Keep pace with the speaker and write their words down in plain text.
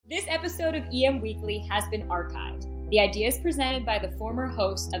This episode of EM Weekly has been archived. The ideas presented by the former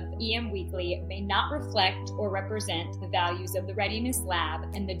host of EM Weekly may not reflect or represent the values of the Readiness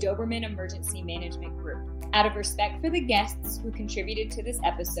Lab and the Doberman Emergency Management Group. Out of respect for the guests who contributed to this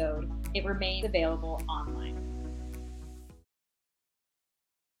episode, it remains available online.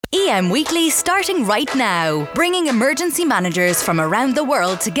 EM Weekly starting right now, bringing emergency managers from around the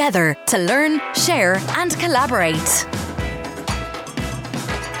world together to learn, share and collaborate.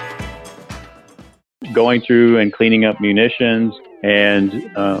 Going through and cleaning up munitions and,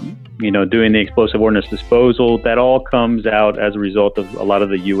 doing the explosive ordnance disposal, that all comes out as a result of a lot of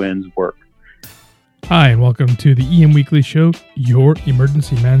the UN's work. Hi, and welcome to the EM Weekly Show, your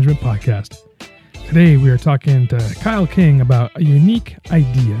emergency management podcast. Today, we are talking to Kyle King about a unique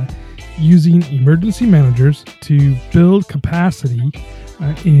idea using emergency managers to build capacity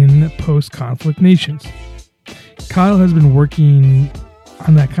in post-conflict nations. Kyle has been working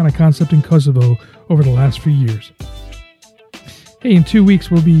on that kind of concept in Kosovo over the last few years. Hey, in 2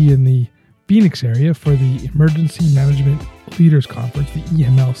 weeks, we'll be in the Phoenix area for the Emergency Management Leaders Conference, the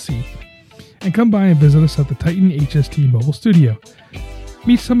EMLC. And come by and visit us at the Titan HST Mobile Studio.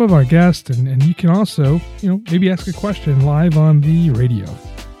 Meet some of our guests, and you can also, maybe ask a question live on the radio.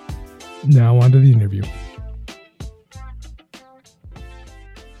 Now on to the interview.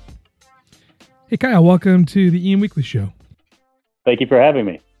 Hey, Kyle, welcome to the EM Weekly Show. Thank you for having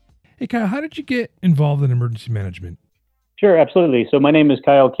me. Hey, Kyle, how did you get involved in emergency management? Sure, absolutely. So my name is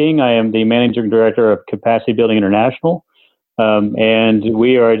Kyle King. I am the Managing Director of Capacity Building International. And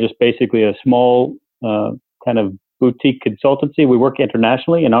we are just basically a small kind of boutique consultancy. We work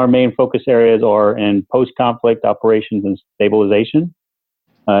internationally, and our main focus areas are in post-conflict operations and stabilization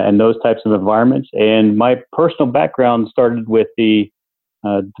and those types of environments. And my personal background started with the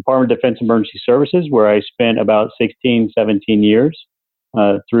Department of Defense Emergency Services, where I spent about 16, 17 years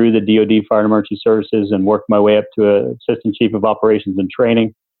through the DoD Fire and Emergency Services and worked my way up to Assistant Chief of Operations and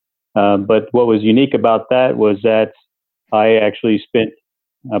Training. But what was unique about that was that I actually spent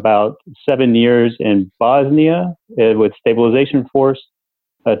about 7 years in Bosnia with Stabilization Force,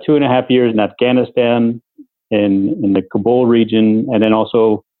 2.5 years in Afghanistan, in the Kabul region, and then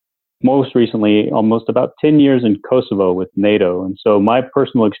also most recently, almost about 10 years in Kosovo with NATO. And so my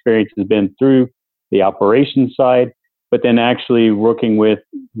personal experience has been through the operations side, but then actually working with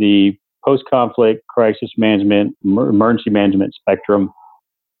the post-conflict crisis management, emergency management spectrum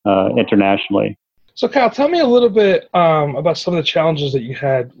internationally. So Kyle, tell me a little bit about some of the challenges that you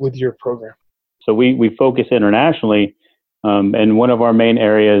had with your program. So we focus internationally, and one of our main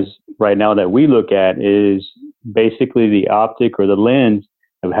areas right now that we look at is basically the optic or the lens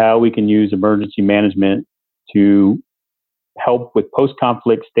of how we can use emergency management to help with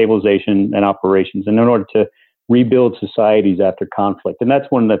post-conflict stabilization and operations, and in order to rebuild societies after conflict. And that's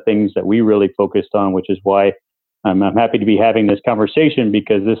one of the things that we really focused on, which is why I'm happy to be having this conversation,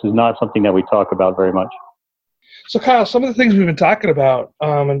 because this is not something that we talk about very much. So Kyle, some of the things we've been talking about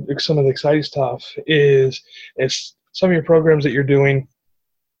and some of the exciting stuff is some of your programs that you're doing.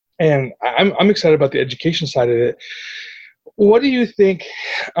 And I'm excited about the education side of it. What do you think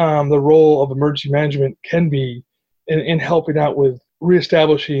the role of emergency management can be in helping out with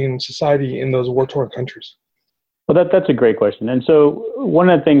reestablishing society in those war-torn countries? Well, that's a great question. And so one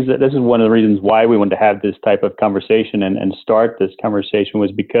of the things this is one of the reasons why we wanted to have this type of conversation and start this conversation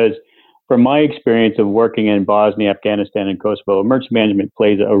was because from my experience of working in Bosnia, Afghanistan, and Kosovo, emergency management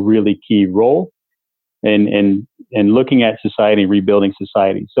plays a really key role in looking at society, rebuilding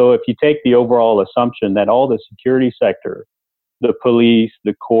society. So if you take the overall assumption that all the security sector, the police,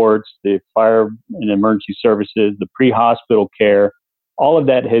 the courts, the fire and emergency services, the pre-hospital care, all of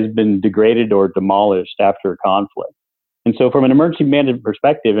that has been degraded or demolished after a conflict. And so from an emergency management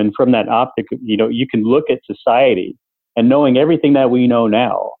perspective and from that optic, you can look at society and knowing everything that we know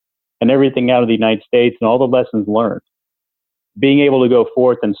now and everything out of the United States and all the lessons learned, being able to go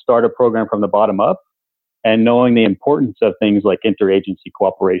forth and start a program from the bottom up and knowing the importance of things like interagency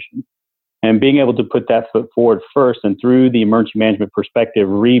cooperation and being able to put that foot forward first and through the emergency management perspective,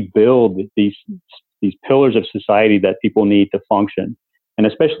 rebuild these pillars of society that people need to function. And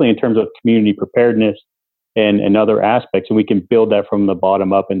especially in terms of community preparedness and other aspects. And we can build that from the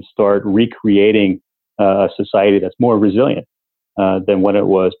bottom up and start recreating a society that's more resilient than what it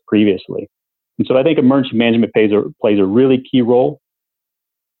was previously. And so I think emergency management plays a really key role.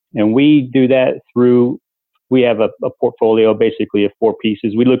 And we do that we have a portfolio basically of 4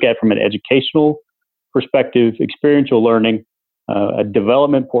 pieces. We look at from an educational perspective, experiential learning, a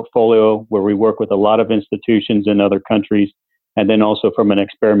development portfolio where we work with a lot of institutions in other countries, and then also from an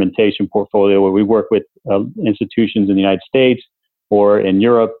experimentation portfolio where we work with institutions in the United States or in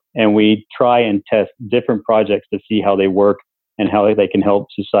Europe and we try and test different projects to see how they work and how they can help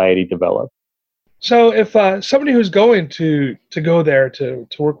society develop. So if somebody who's going to go there to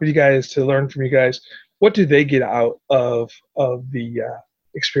work with you guys, to learn from you guys, what do they get out of the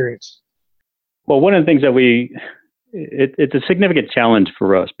experience? Well, one of the things that it's a significant challenge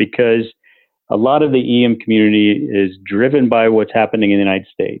for us because a lot of the EM community is driven by what's happening in the United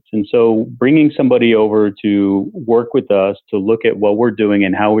States. And so bringing somebody over to work with us to look at what we're doing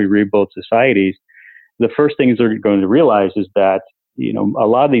and how we rebuild societies, the first things they're going to realize is that a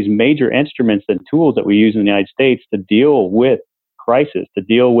lot of these major instruments and tools that we use in the United States to deal with crisis, to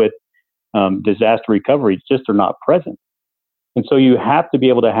deal with disaster recovery, just are not present. And so you have to be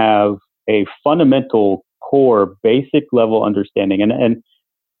able to have a fundamental, core, basic level understanding.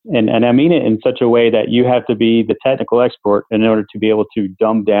 And I mean it in such a way that you have to be the technical expert in order to be able to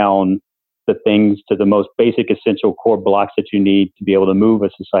dumb down the things to the most basic, essential core blocks that you need to be able to move a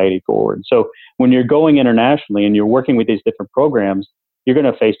society forward. So when you're going internationally and you're working with these different programs, you're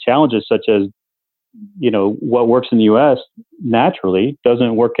going to face challenges such as, what works in the U.S. naturally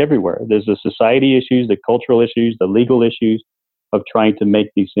doesn't work everywhere. There's the society issues, the cultural issues, the legal issues of trying to make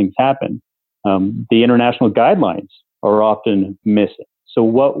these things happen. The international guidelines are often missing. So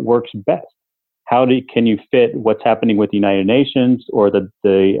what works best? Can you fit what's happening with the United Nations or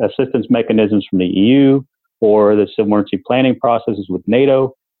the assistance mechanisms from the EU or the civil emergency planning processes with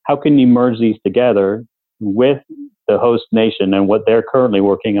NATO? How can you merge these together with the host nation and what they're currently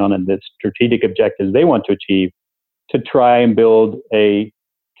working on and the strategic objectives they want to achieve to try and build a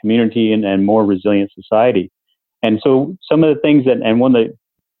community and more resilient society? And so some of the things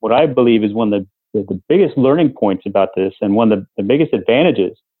what I believe is one of the biggest learning points about this and one of the biggest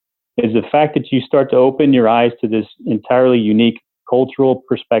advantages is the fact that you start to open your eyes to this entirely unique cultural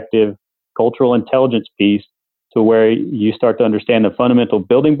perspective, cultural intelligence piece, to where you start to understand the fundamental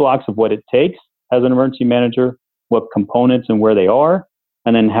building blocks of what it takes as an emergency manager, what components and where they are,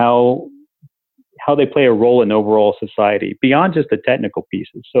 and then how they play a role in overall society beyond just the technical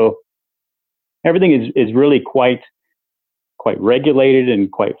pieces. So everything is really quite regulated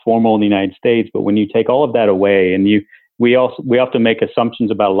and quite formal in the United States. But when you take all of that away and we often make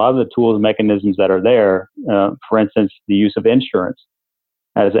assumptions about a lot of the tools and mechanisms that are there. For instance, the use of insurance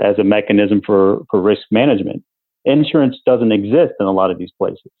as a mechanism for risk management. Insurance doesn't exist in a lot of these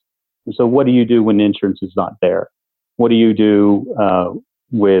places. And so what do you do when insurance is not there? What do you do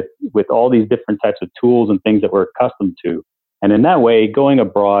with all these different types of tools and things that we're accustomed to? And in that way, going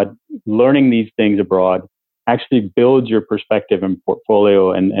abroad, learning these things abroad, actually builds your perspective and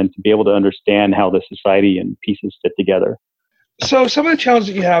portfolio and to be able to understand how the society and pieces fit together. So some of the challenges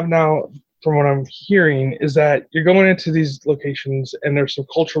that you have now, from what I'm hearing, is that you're going into these locations and there's some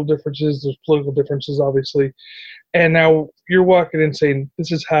cultural differences, there's political differences, obviously. And now you're walking in saying,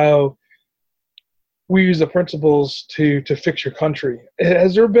 this is how we use the principles to fix your country.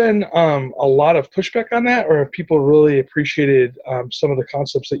 Has there been a lot of pushback on that, or have people really appreciated some of the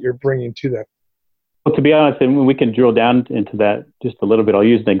concepts that you're bringing to them? Well, to be honest, and we can drill down into that just a little bit. I'll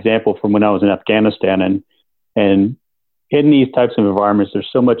use an example from when I was in Afghanistan, and in these types of environments, there's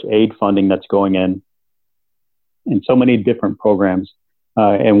so much aid funding that's going in so many different programs.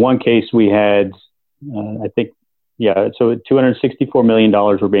 In one case, we had, so $264 million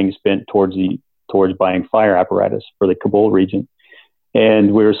were being spent towards buying fire apparatus for the Kabul region.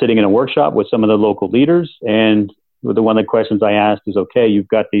 And we were sitting in a workshop with some of the local leaders, and one of the questions I asked is, okay, you've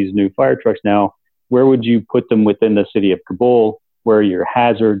got these new fire trucks now. Where would you put them within the city of Kabul? Where are your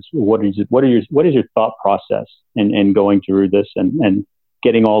hazards? What is your thought process in going through this and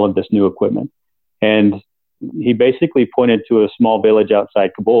getting all of this new equipment? And he basically pointed to a small village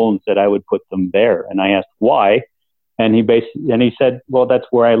outside Kabul and said, I would put them there. And I asked why, and he said, well, that's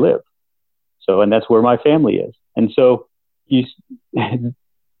where I live. And that's where my family is. And so you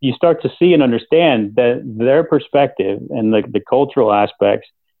start to see and understand that their perspective and the cultural aspects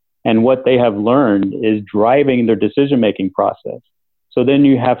and what they have learned is driving their decision-making process. So then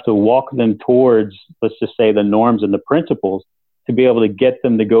you have to walk them towards, let's just say, the norms and the principles to be able to get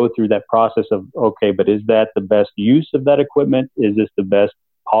them to go through that process of, okay, but is that the best use of that equipment? Is this the best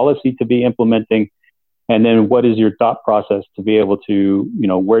policy to be implementing? And then what is your thought process to be able to,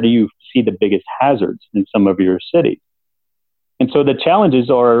 where do you see the biggest hazards in some of your cities? And so the challenges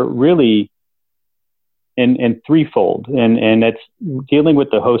are really in threefold, and that's dealing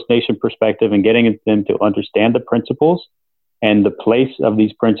with the host nation perspective and getting them to understand the principles and the place of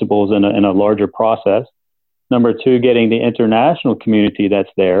these principles in a larger process. Number two, getting the international community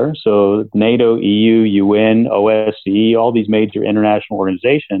that's there, so NATO, EU, UN, OSCE, all these major international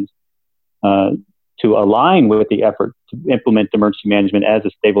organizations, to align with the effort to implement emergency management as a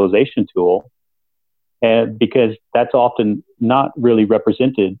stabilization tool, because that's often not really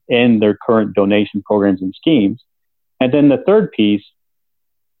represented in their current donation programs and schemes. And then the third piece,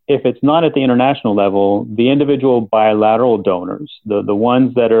 if it's not at the international level, the individual bilateral donors, the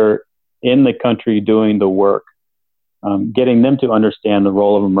ones that are in the country doing the work, getting them to understand the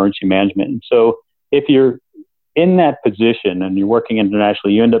role of emergency management. And so if you're in that position and you're working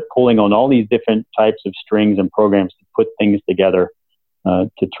internationally, you end up pulling on all these different types of strings and programs to put things together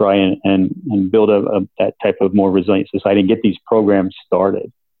to try and build that type of more resilient society and get these programs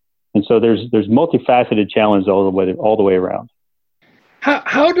started. And so there's multifaceted challenges all the way around.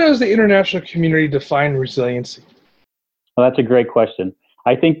 How does the international community define resiliency? Well, that's a great question.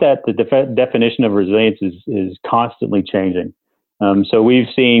 I think that the definition of resilience is constantly changing. So we've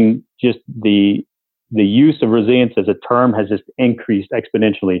seen just the use of resilience as a term has just increased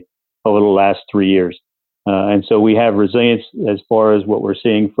exponentially over the last 3 years. And so we have resilience as far as what we're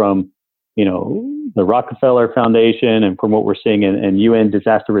seeing from, the Rockefeller Foundation and from what we're seeing in UN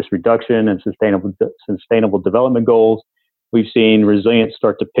disaster risk reduction and sustainable development goals. We've seen resilience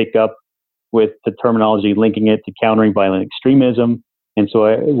start to pick up with the terminology linking it to countering violent extremism. And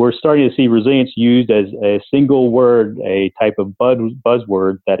so we're starting to see resilience used as a single word, a type of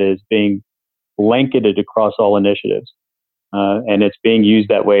buzzword that is being blanketed across all initiatives. And it's being used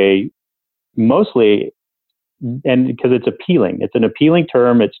that way mostly, and because it's appealing. It's an appealing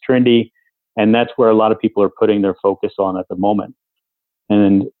term, it's trendy, and that's where a lot of people are putting their focus on at the moment.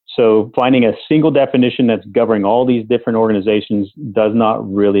 And so finding a single definition that's governing all these different organizations does not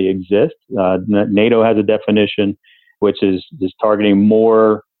really exist. NATO has a definition which is targeting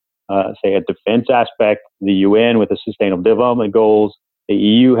more, say, a defense aspect. The UN with the Sustainable Development Goals. The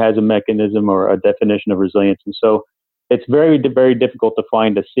EU has a mechanism or a definition of resilience. And so it's very, very difficult to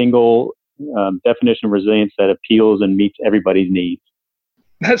find a single definition of resilience that appeals and meets everybody's needs.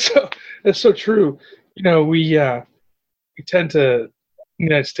 That's so true. We tend to, in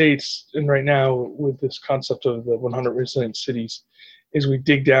the United States, and right now with this concept of the 100 resilient cities, is we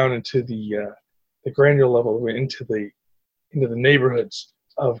dig down into the granular level, into the neighborhoods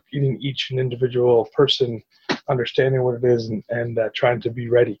of getting each and individual person understanding what it is and trying to be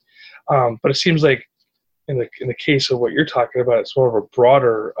ready. But it seems like in the case of what you're talking about, it's more of a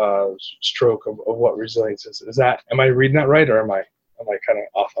broader stroke of what resilience is. Am I reading that right, or am I kind of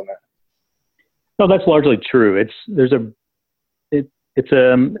off on that? No, that's largely true.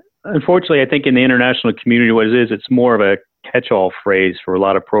 Unfortunately, I think in the international community, what it is, it's more of a catch-all phrase for a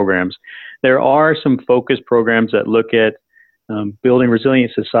lot of programs. There are some focus programs that look at building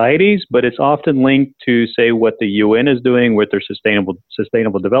resilient societies, but it's often linked to, say, what the UN is doing with their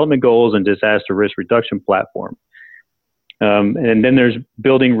sustainable development goals and disaster risk reduction platform. And then there's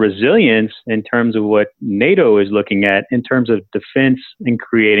building resilience in terms of what NATO is looking at in terms of defense and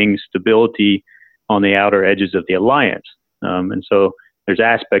creating stability on the outer edges of the alliance. And so there's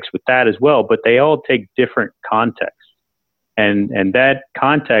aspects with that as well, but they all take different contexts. And that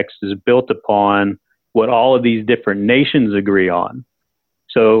context is built upon what all of these different nations agree on.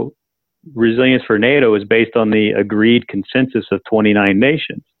 So resilience for NATO is based on the agreed consensus of 29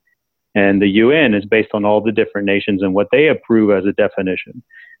 nations. And the UN is based on all the different nations and what they approve as a definition.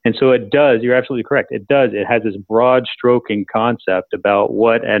 And so it does, you're absolutely correct. It has this broad stroking concept about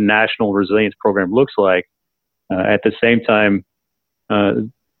what a national resilience program looks like. At the same time,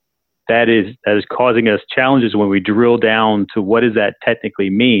 that is causing us challenges when we drill down to what does that technically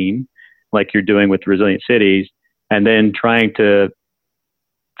mean, like you're doing with resilient cities, and then trying to,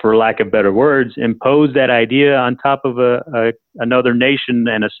 for lack of better words, impose that idea on top of another nation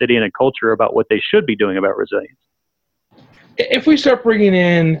and a city and a culture about what they should be doing about resilience. If we start bringing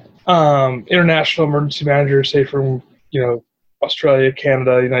in international emergency managers, say from Australia,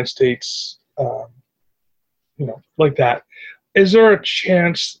 Canada, United States, like that, is there a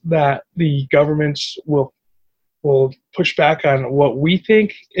chance that the governments will push back on what we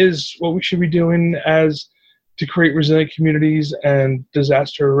think is what we should be doing as to create resilient communities and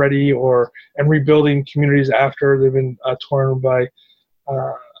disaster ready and rebuilding communities after they've been torn by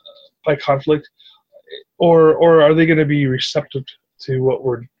conflict, or are they going to be receptive to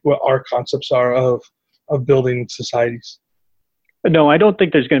what our concepts are of building societies? No, I don't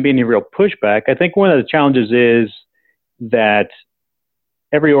think there's going to be any real pushback. I think one of the challenges is that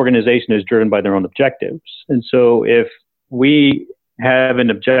every organization is driven by their own objectives. And so if we have an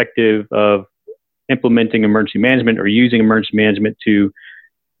objective of implementing emergency management or using emergency management to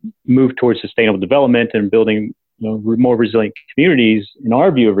move towards sustainable development and building more resilient communities, in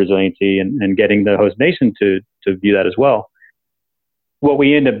our view of resiliency, and getting the host nation to view that as well, what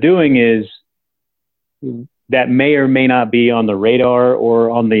we end up doing is that may or may not be on the radar or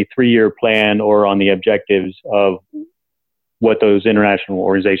on the 3-year plan or on the objectives of what those international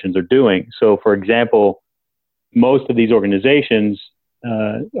organizations are doing. So, for example, most of these organizations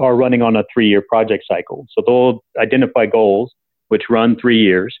are running on a 3-year project cycle. So they'll identify goals which run 3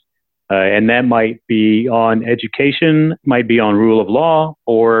 years, and that might be on education, might be on rule of law,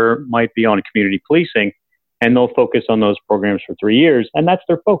 or might be on community policing, and they'll focus on those programs for 3 years, and that's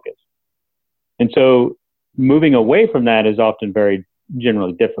their focus. And so moving away from that is often very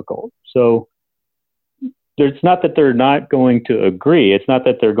generally difficult. So it's not that they're not going to agree. It's not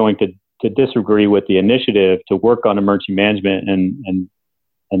that they're going to disagree with the initiative to work on emergency management and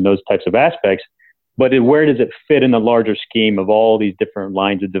those types of aspects, but where does it fit in the larger scheme of all these different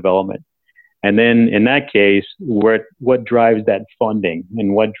lines of development? And then in that case, what drives that funding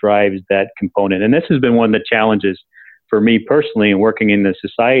and what drives that component? And this has been one of the challenges for me personally in working in the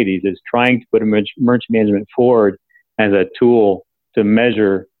societies, is trying to put emergency management forward as a tool to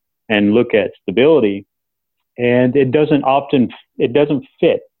measure and look at stability. And it doesn't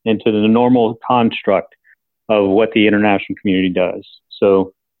fit into the normal construct of what the international community does.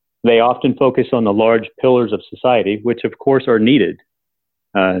 So they often focus on the large pillars of society, which of course are needed.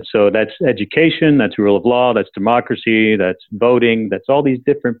 So that's education, that's rule of law, that's democracy, that's voting, that's all these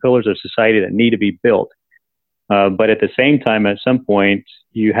different pillars of society that need to be built. But at the same time, at some point,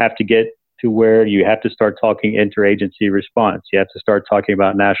 you have to get to where you have to start talking interagency response. You have to start talking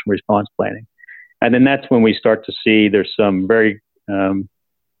about national response planning. And then that's when we start to see there's some very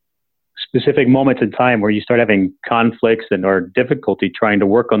specific moments in time where you start having conflicts or difficulty trying to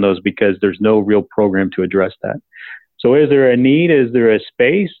work on those because there's no real program to address that. So is there a need? Is there a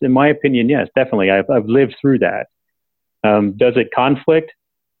space? In my opinion, yes, definitely. I've lived through that. Does it conflict?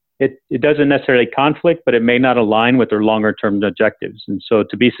 It doesn't necessarily conflict, but it may not align with their longer term objectives. And so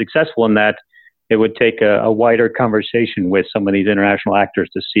to be successful in that, it would take a wider conversation with some of these international actors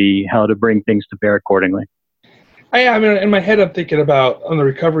to see how to bring things to bear accordingly. I mean, in my head, I'm thinking about on the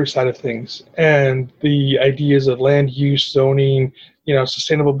recovery side of things and the ideas of land use, zoning,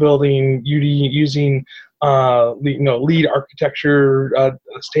 sustainable building, using LEED architecture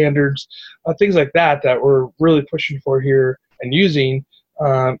standards, things like that we're really pushing for here and using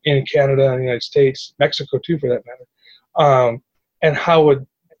in Canada and the United States, Mexico too, for that matter. And how would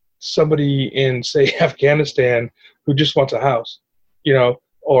somebody in, say, Afghanistan who just wants a house,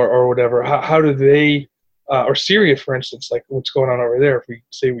 or whatever, how do they, or Syria, for instance, like what's going on over there, if we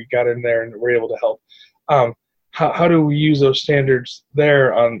say we got in there and we're able to help, how do we use those standards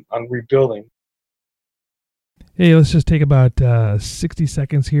there on rebuilding? Hey, let's just take about 60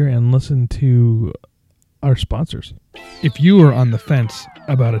 seconds here and listen to our sponsors. If you are on the fence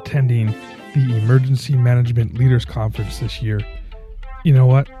about attending the Emergency Management Leaders Conference this year, you know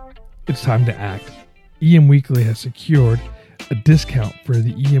what? It's time to act. EM Weekly has secured a discount for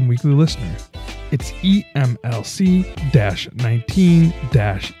the EM Weekly listener. It's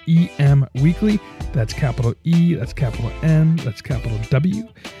EMLC-19-EM Weekly. That's capital E, that's capital M, that's capital W.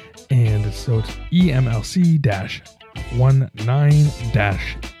 And so it's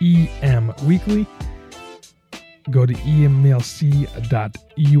EMLC-19-EM Weekly. Go to emlc.us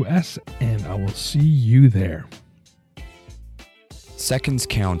and I will see you there. Seconds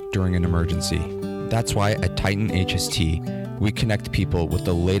count during an emergency. That's why at Titan HST, we connect people with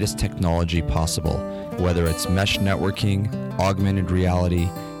the latest technology possible, whether it's mesh networking, augmented reality,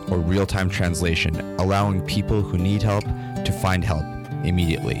 or real-time translation, allowing people who need help to find help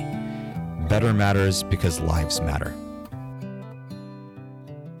immediately. Better matters because lives matter.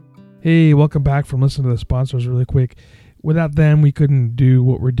 Hey, welcome back from listening to the sponsors really quick. Without them, we couldn't do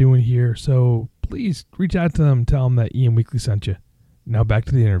what we're doing here. So please reach out to them, tell them that EM Weekly sent you. Now back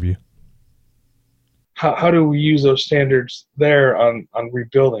to the interview. How do we use those standards there on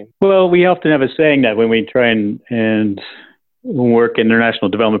rebuilding? Well, we often have a saying that when we try and work in international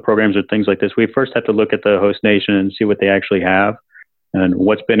development programs or things like this, we first have to look at the host nation and see what they actually have and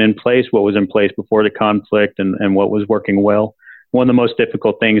what's been in place, what was in place before the conflict, and what was working well. One of the most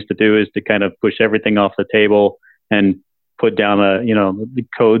difficult things to do is to kind of push everything off the table and put down the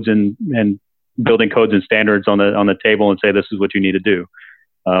codes and building codes and standards on the table and say this is what you need to do.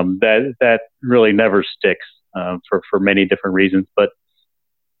 That really never sticks for many different reasons. But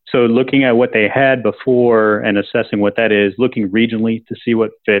so looking at what they had before and assessing what that is, looking regionally to see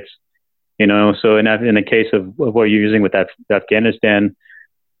what fits. So in the case of what you're using with Afghanistan,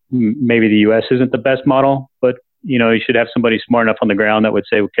 maybe the U.S. isn't the best model, but you should have somebody smart enough on the ground that would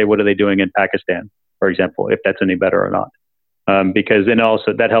say, okay, what are they doing in Pakistan, for example, if that's any better or not. Because then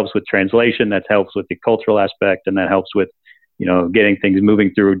also that helps with translation, that helps with the cultural aspect, and that helps with, getting things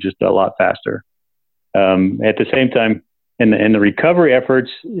moving through just a lot faster. At the same time, in the recovery efforts,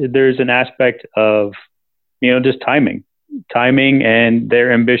 there's an aspect of, just timing, and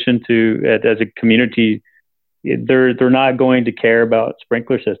their ambition to, as a community, they're not going to care about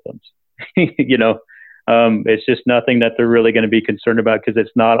sprinkler systems. It's just nothing that they're really going to be concerned about because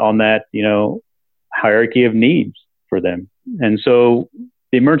it's not on that, hierarchy of needs for them. And so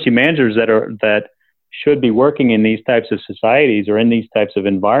the emergency managers that should be working in these types of societies or in these types of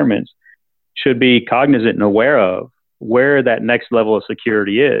environments should be cognizant and aware of where that next level of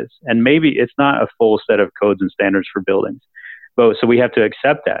security is. And maybe it's not a full set of codes and standards for buildings, but so we have to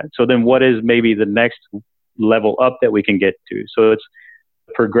accept that. So then what is maybe the next level up that we can get to? So it's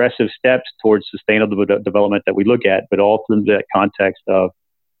progressive steps towards sustainable development that we look at, but all through that context of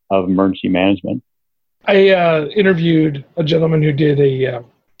emergency management. I interviewed a gentleman who did a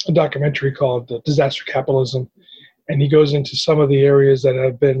documentary called Disaster Capitalism, and he goes into some of the areas that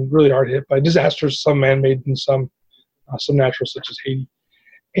have been really hard hit by disasters, some man-made and some natural, such as Haiti,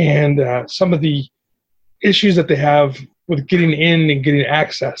 and some of the issues that they have with getting in and getting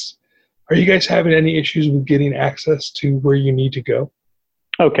access. Are you guys having any issues with getting access to where you need to go?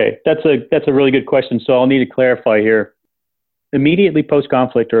 Okay, that's a really good question. So I'll need to clarify here. Immediately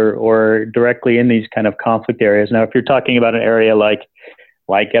post-conflict or directly in these kind of conflict areas. Now, if you're talking about an area like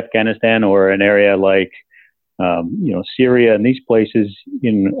Afghanistan or an area like Syria and these places,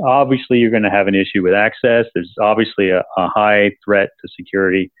 obviously you're going to have an issue with access. There's obviously a high threat to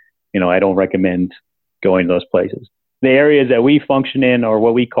security. I don't recommend going to those places. The areas that we function in are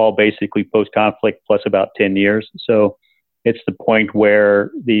what we call basically post-conflict plus about 10 years. So it's the point where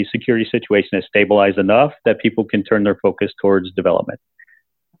the security situation has stabilized enough that people can turn their focus towards development.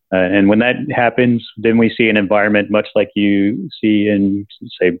 And when that happens, then we see an environment much like you see in,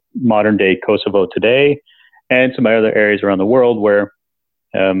 say, modern day Kosovo today and some other areas around the world where,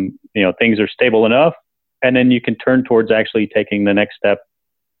 things are stable enough. And then you can turn towards actually taking the next step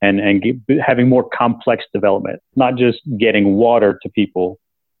and having more complex development, not just getting water to people,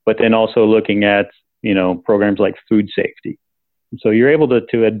 but then also looking at programs like food safety. So you're able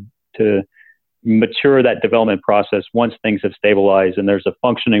to mature that development process once things have stabilized and there's a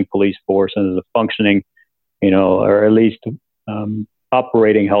functioning police force and there's a functioning, or at least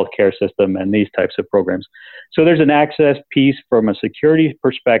operating healthcare system and these types of programs. So there's an access piece from a security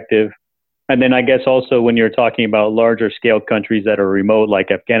perspective. And then I guess also when you're talking about larger scale countries that are remote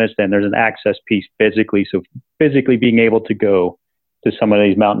like Afghanistan, there's an access piece physically. So physically being able to go to some of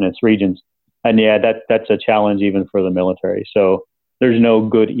these mountainous regions. And yeah, that's a challenge even for the military. So there's no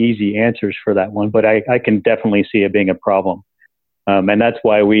good, easy answers for that one, but I can definitely see it being a problem. And that's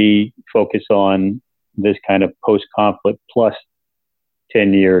why we focus on this kind of post-conflict plus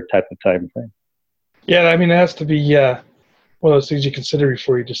 10-year type of time frame. Yeah, I mean, it has to be one of those things you consider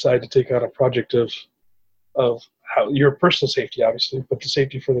before you decide to take on a project of how your personal safety, obviously, but the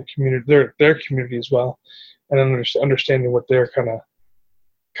safety for the community, their community as well, and understanding what they're kind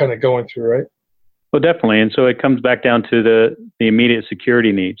of going through, right? Well, definitely. And so it comes back down to the immediate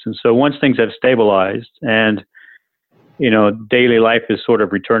security needs. And so once things have stabilized and, daily life is sort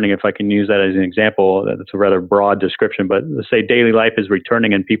of returning, if I can use that as an example, that's a rather broad description, but let's say daily life is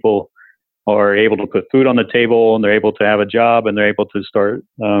returning and people are able to put food on the table and they're able to have a job and they're able to start,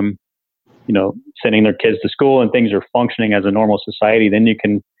 sending their kids to school and things are functioning as a normal society, then you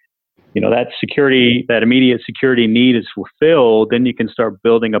can, that security, that immediate security need is fulfilled, then you can start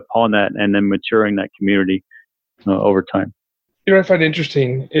building upon that and then maturing that community over time. What I find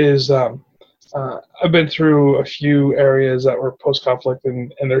interesting is I've been through a few areas that were post-conflict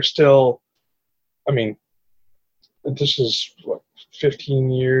and they're still, this is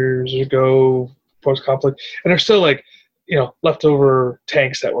 15 years ago post-conflict, and they're still leftover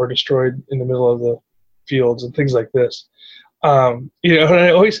tanks that were destroyed in the middle of the fields and things like this. And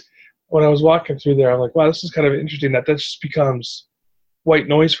I always, when I was walking through there, I'm like, wow, this is kind of interesting that just becomes white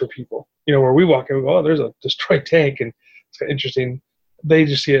noise for people. Where we walk in, we go, oh, there's a destroyed tank, and it's kind of interesting. They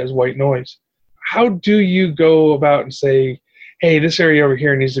just see it as white noise. How do you go about and say, hey, this area over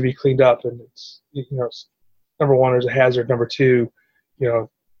here needs to be cleaned up, and it's, number one, there's a hazard. Number two,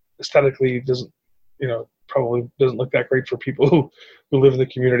 aesthetically doesn't, probably doesn't look that great for people who live in the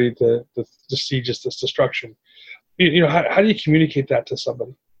community to see just this destruction. How do you communicate that to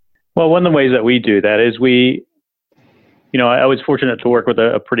somebody? Well, one of the ways that we do that is I was fortunate to work with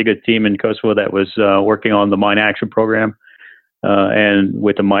a pretty good team in Kosovo that was working on the Mine Action Program and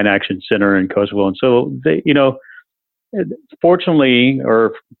with the Mine Action Center in Kosovo. And so, they, fortunately,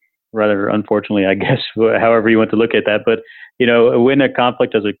 or rather unfortunately, I guess, however you want to look at that, but, when a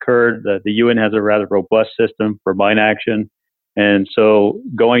conflict has occurred, the UN has a rather robust system for mine action. And so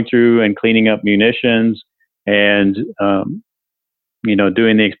going through and cleaning up munitions and,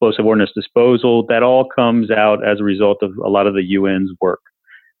 doing the explosive ordnance disposal, that all comes out as a result of a lot of the UN's work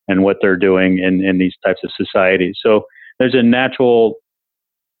and what they're doing in these types of societies. So there's a natural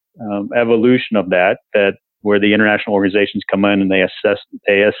evolution of that where the international organizations come in and they assist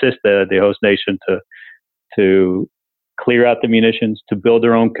the host nation to clear out the munitions, to build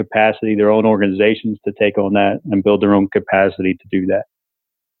their own capacity, their own organizations to take on that and build their own capacity to do that.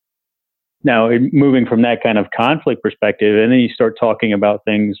 Now, moving from that kind of conflict perspective, and then you start talking about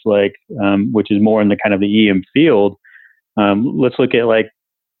things like, which is more in the kind of the EM field, let's look at like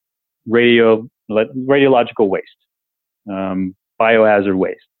radiological waste, biohazard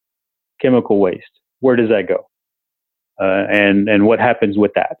waste, chemical waste. Where does that go? And what happens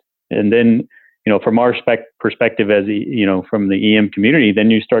with that? And then, from our perspective as, from the EM community,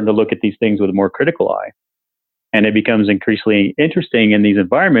 then you're starting to look at these things with a more critical eye. And it becomes increasingly interesting in these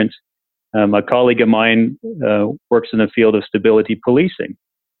environments. A colleague of mine works in the field of stability policing.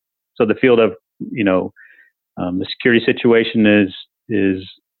 So the field of, the security situation is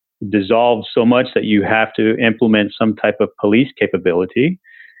dissolved so much that you have to implement some type of police capability.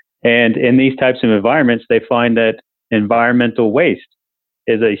 And in these types of environments, they find that environmental waste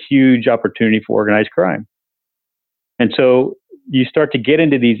is a huge opportunity for organized crime. And so you start to get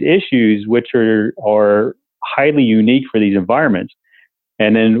into these issues, which are highly unique for these environments.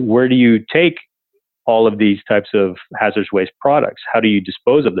 And then where do you take all of these types of hazardous waste products? How do you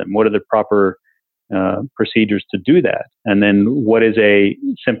dispose of them? What are the proper procedures to do that? And then what is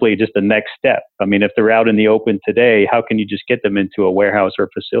simply just the next step? I mean, if they're out in the open today, how can you just get them into a warehouse or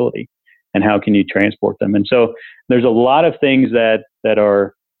facility? And how can you transport them? And so there's a lot of things that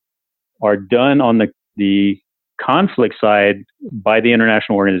are done on the conflict side by the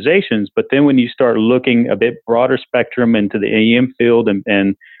international organizations. But then when you start looking a bit broader spectrum into the EM field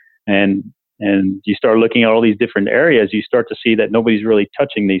and you start looking at all these different areas, you start to see that nobody's really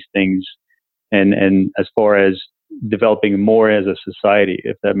touching these things. And as far as developing more as a society,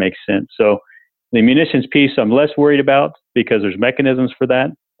 if that makes sense. So the munitions piece, I'm less worried about because there's mechanisms for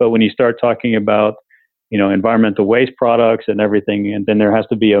that. But when you start talking about, environmental waste products and everything, and then there has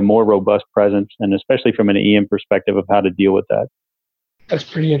to be a more robust presence, and especially from an EM perspective of how to deal with that. That's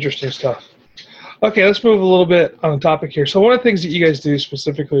pretty interesting stuff. Okay, let's move a little bit on the topic here. So one of the things that you guys do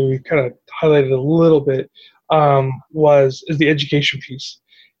specifically, we kind of highlighted a little bit, is the education piece.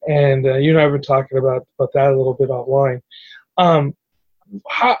 And you and I have been talking about that a little bit offline.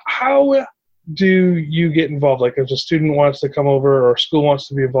 How do you get involved? Like if a student wants to come over or a school wants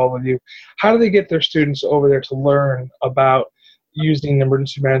to be involved with you, how do they get their students over there to learn about using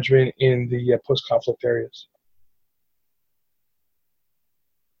emergency management in the post-conflict areas?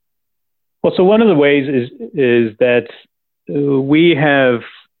 Well, so one of the ways is that we have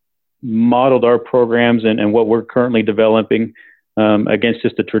modeled our programs and what we're currently developing against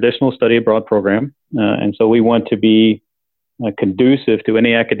just a traditional study abroad program. And so we want to be conducive to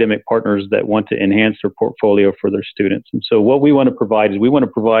any academic partners that want to enhance their portfolio for their students. And so what we want to provide is we want to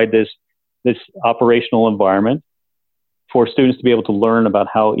provide this operational environment for students to be able to learn about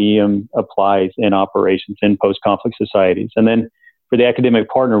how EM applies in operations in post-conflict societies. And then for the academic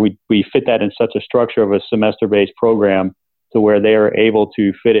partner, we fit that in such a structure of a semester-based program to where they are able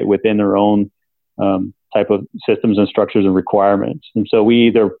to fit it within their own type of systems and structures and requirements. And so we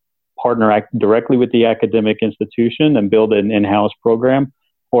either partner directly with the academic institution and build an in-house program,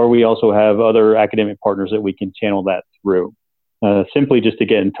 or we also have other academic partners that we can channel that through. Simply just to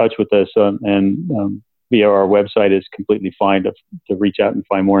get in touch with us and via our website is completely fine to reach out and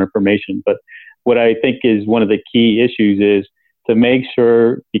find more information. But what I think is one of the key issues is to make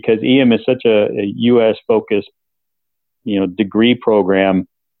sure, because EM is such a U.S. focused, degree program,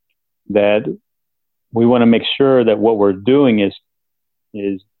 that we want to make sure that what we're doing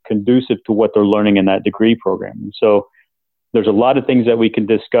is conducive to what they're learning in that degree program. And so there's a lot of things that we can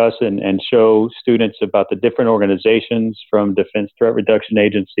discuss and show students about the different organizations, from Defense Threat Reduction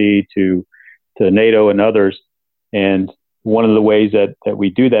Agency to NATO and others. And one of the ways that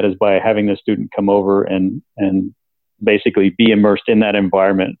we do that is by having the student come over and basically be immersed in that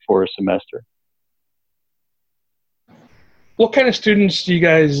environment for a semester. What kind of students do you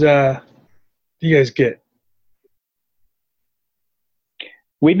guys get?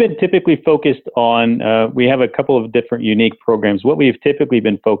 We've been typically focused on, we have a couple of different unique programs. What we've typically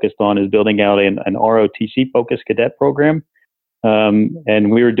been focused on is building out an ROTC-focused cadet program.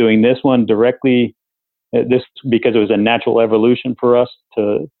 And we were doing this one directly, because it was a natural evolution for us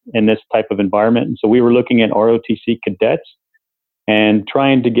in this type of environment. And so we were looking at ROTC cadets and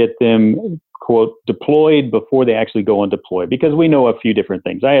trying to get them quote, deployed before they actually go and deploy, because we know a few different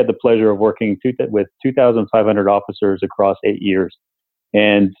things. I had the pleasure of working with 2,500 officers across 8 years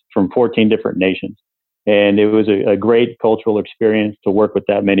and from 14 different nations. And it was a great cultural experience to work with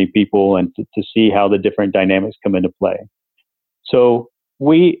that many people and to see how the different dynamics come into play. So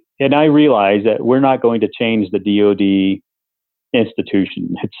I realize that we're not going to change the DoD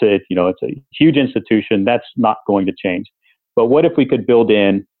institution. It's a huge institution that's not going to change. But what if we could build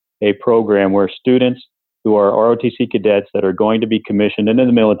in a program where students who are ROTC cadets that are going to be commissioned into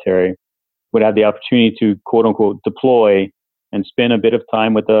the military would have the opportunity to, quote unquote, deploy and spend a bit of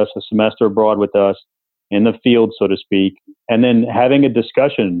time with us, a semester abroad with us in the field, so to speak, and then having a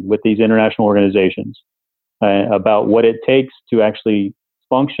discussion with these international organizations about what it takes to actually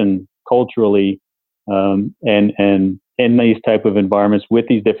function culturally and in these type of environments with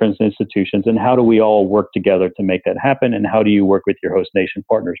these different institutions, and how do we all work together to make that happen, and how do you work with your host nation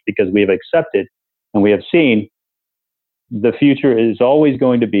partners? Because we have accepted and we have seen the future is always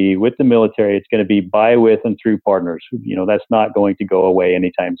going to be with the military. It's going to be by, with, and through partners. That's not going to go away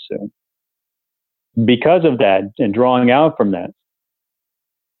anytime soon. Because of that, and drawing out from that,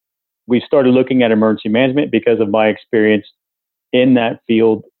 we started looking at emergency management because of my experience in that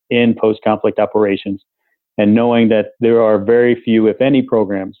field in post-conflict operations, and knowing that there are very few, if any,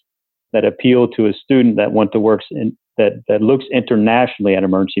 programs that appeal to a student that want to work that looks internationally at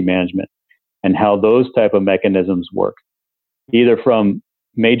emergency management and how those type of mechanisms work, either from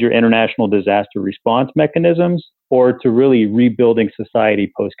major international disaster response mechanisms or to really rebuilding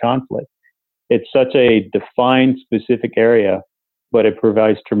society post-conflict. It's such a defined, specific area, but it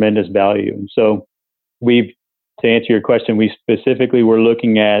provides tremendous value. And so to answer your question, we specifically were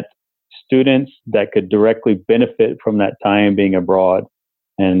looking at students that could directly benefit from that time being abroad.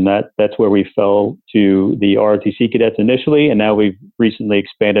 And that's where we fell to the ROTC cadets initially, and now we've recently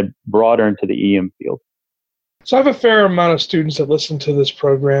expanded broader into the EM field. So I have a fair amount of students that listen to this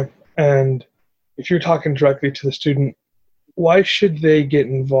program, and if you're talking directly to the student, why should they get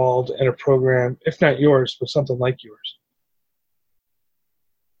involved in a program, if not yours, but something like yours?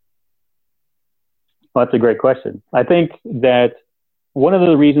 Well, that's a great question. I think that one of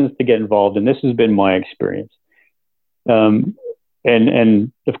the reasons to get involved, and this has been my experience,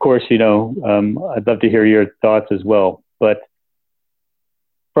 and of course, I'd love to hear your thoughts as well. But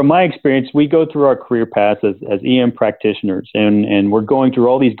from my experience, we go through our career paths as EM practitioners, and we're going through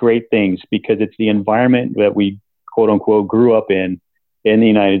all these great things because it's the environment that we, quote unquote, grew up in the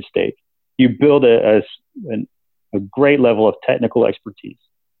United States. You build a great level of technical expertise,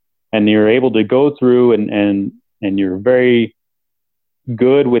 and you're able to go through and you're very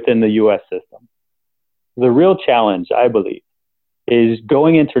good within the U.S. system. The real challenge, I believe, is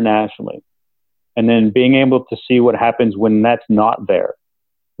going internationally and then being able to see what happens when that's not there,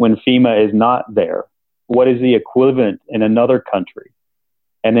 when FEMA is not there. What is the equivalent in another country?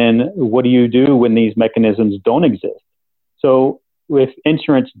 And then what do you do when these mechanisms don't exist? So if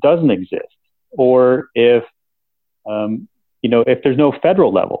insurance doesn't exist, or if there's no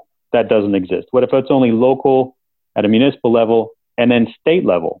federal level that doesn't exist, what if it's only local at a municipal level and then state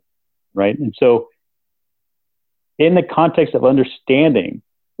level, right? And so in the context of understanding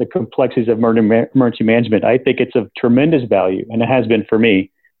the complexities of emergency management, I think it's of tremendous value, and it has been for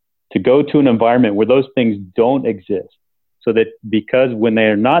me, to go to an environment where those things don't exist, so that because when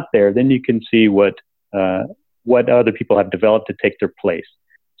they're not there, then you can see what other people have developed to take their place.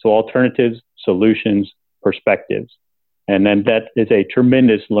 So alternatives, solutions, perspectives. And then that is a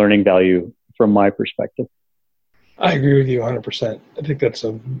tremendous learning value from my perspective. I agree with you 100%. I think that's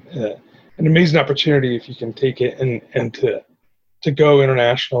an amazing opportunity if you can take it and to go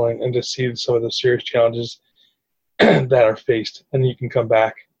international and to see some of the serious challenges that are faced, and you can come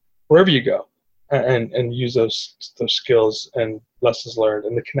back wherever you go and use those skills and lessons learned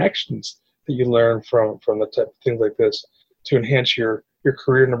and the connections that you learn from the type of things like this to enhance your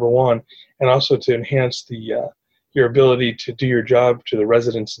career, number one, and also to enhance your ability to do your job to the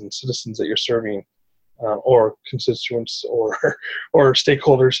residents and citizens that you're serving, or constituents or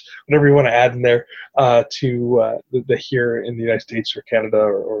stakeholders, whatever you want to add in there, to the here in the United States or Canada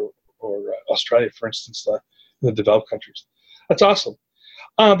or Australia, for instance, in the developed countries. That's awesome.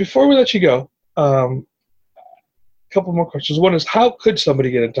 Before we let you go, a couple more questions. One is, how could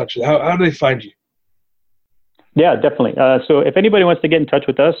somebody get in touch with you? How do they find you? Yeah, definitely. So if anybody wants to get in touch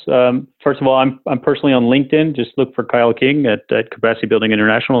with us, first of all, I'm personally on LinkedIn. Just look for Kyle King at Capacity Building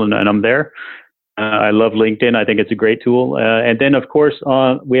International, and I'm there. I love LinkedIn. I think it's a great tool. And then, of course,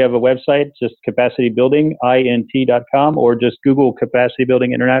 we have a website, just capacitybuildingint.com, or just Google Capacity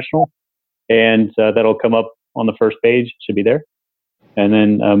Building International, and that'll come up on the first page. It should be there. And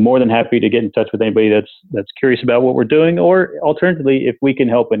then more than happy to get in touch with anybody that's curious about what we're doing, or alternatively, if we can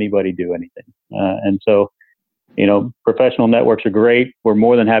help anybody do anything. And so, professional networks are great. We're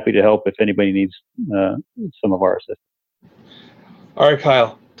more than happy to help if anybody needs some of our assistance. All right,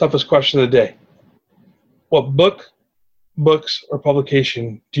 Kyle, toughest question of the day. What books, or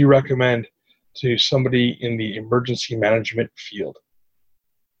publication do you recommend to somebody in the emergency management field?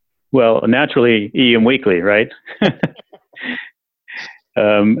 Well, naturally, EM Weekly, right?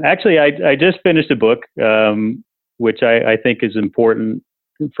 Actually, I just finished a book, which I think is important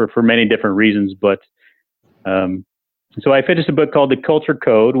for many different reasons. But so I finished a book called The Culture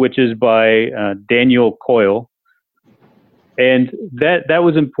Code, which is by Daniel Coyle. And that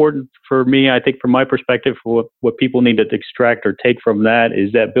was important for me, I think, from my perspective, for what people need to extract or take from that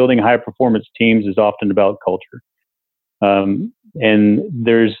is that building high performance teams is often about culture. And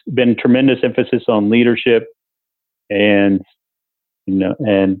there's been tremendous emphasis on leadership and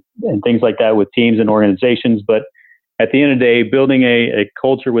things like that with teams and organizations. But at the end of the day, building a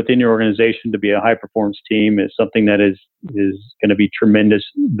culture within your organization to be a high performance team is something that is going to be tremendous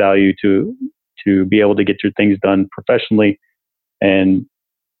value to be able to get your things done professionally and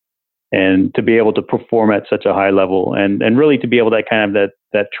to be able to perform at such a high level and really to be able to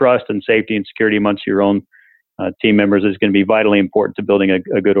that trust and safety and security amongst your own team members is going to be vitally important to building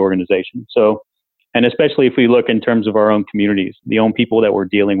a good organization. So, and especially if we look in terms of our own communities, the own people that we're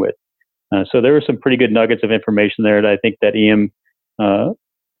dealing with. So there were some pretty good nuggets of information there that I think that EM,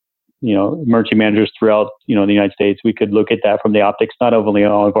 emergency managers throughout, the United States, we could look at that from the optics, not only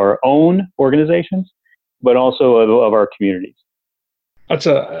of our own organizations, but also of our communities. I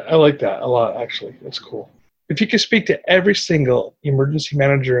like that a lot, actually. That's cool. If you could speak to every single emergency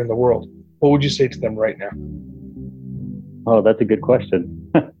manager in the world, what would you say to them right now? Oh, that's a good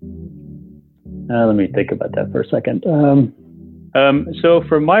question. Let me think about that for a second. So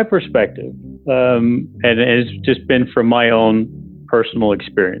from my perspective, and it's just been from my own personal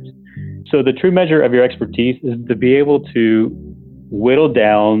experience. So the true measure of your expertise is to be able to whittle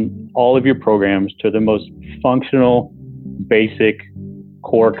down all of your programs to the most functional, basic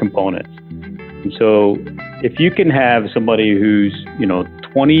core components. And so if you can have somebody who's,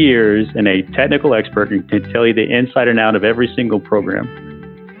 20 years and a technical expert and can tell you the inside and out of every single program,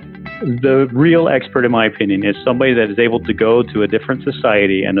 the real expert, in my opinion, is somebody that is able to go to a different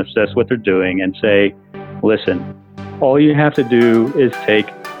society and assess what they're doing and say, listen, all you have to do is take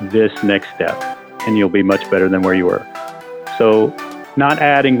this next step and you'll be much better than where you were. So not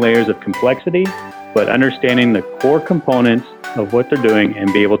adding layers of complexity, but understanding the core components of what they're doing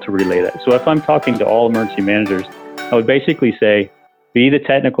and be able to relay that. So if I'm talking to all emergency managers, I would basically say, be the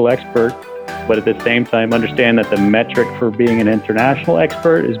technical expert, but at the same time, understand that the metric for being an international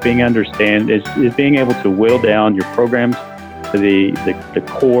expert is being able to whittle down your programs to the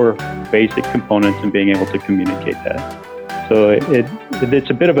core basic components and being able to communicate that. So it's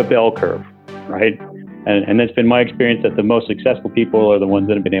a bit of a bell curve, right? And it's been my experience that the most successful people are the ones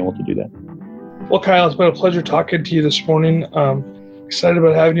that have been able to do that. Well, Kyle, it's been a pleasure talking to you this morning. Excited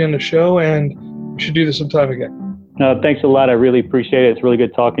about having you on the show, and we should do this sometime again. Thanks a lot. I really appreciate it. It's really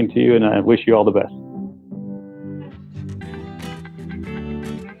good talking to you, and I wish you all the best.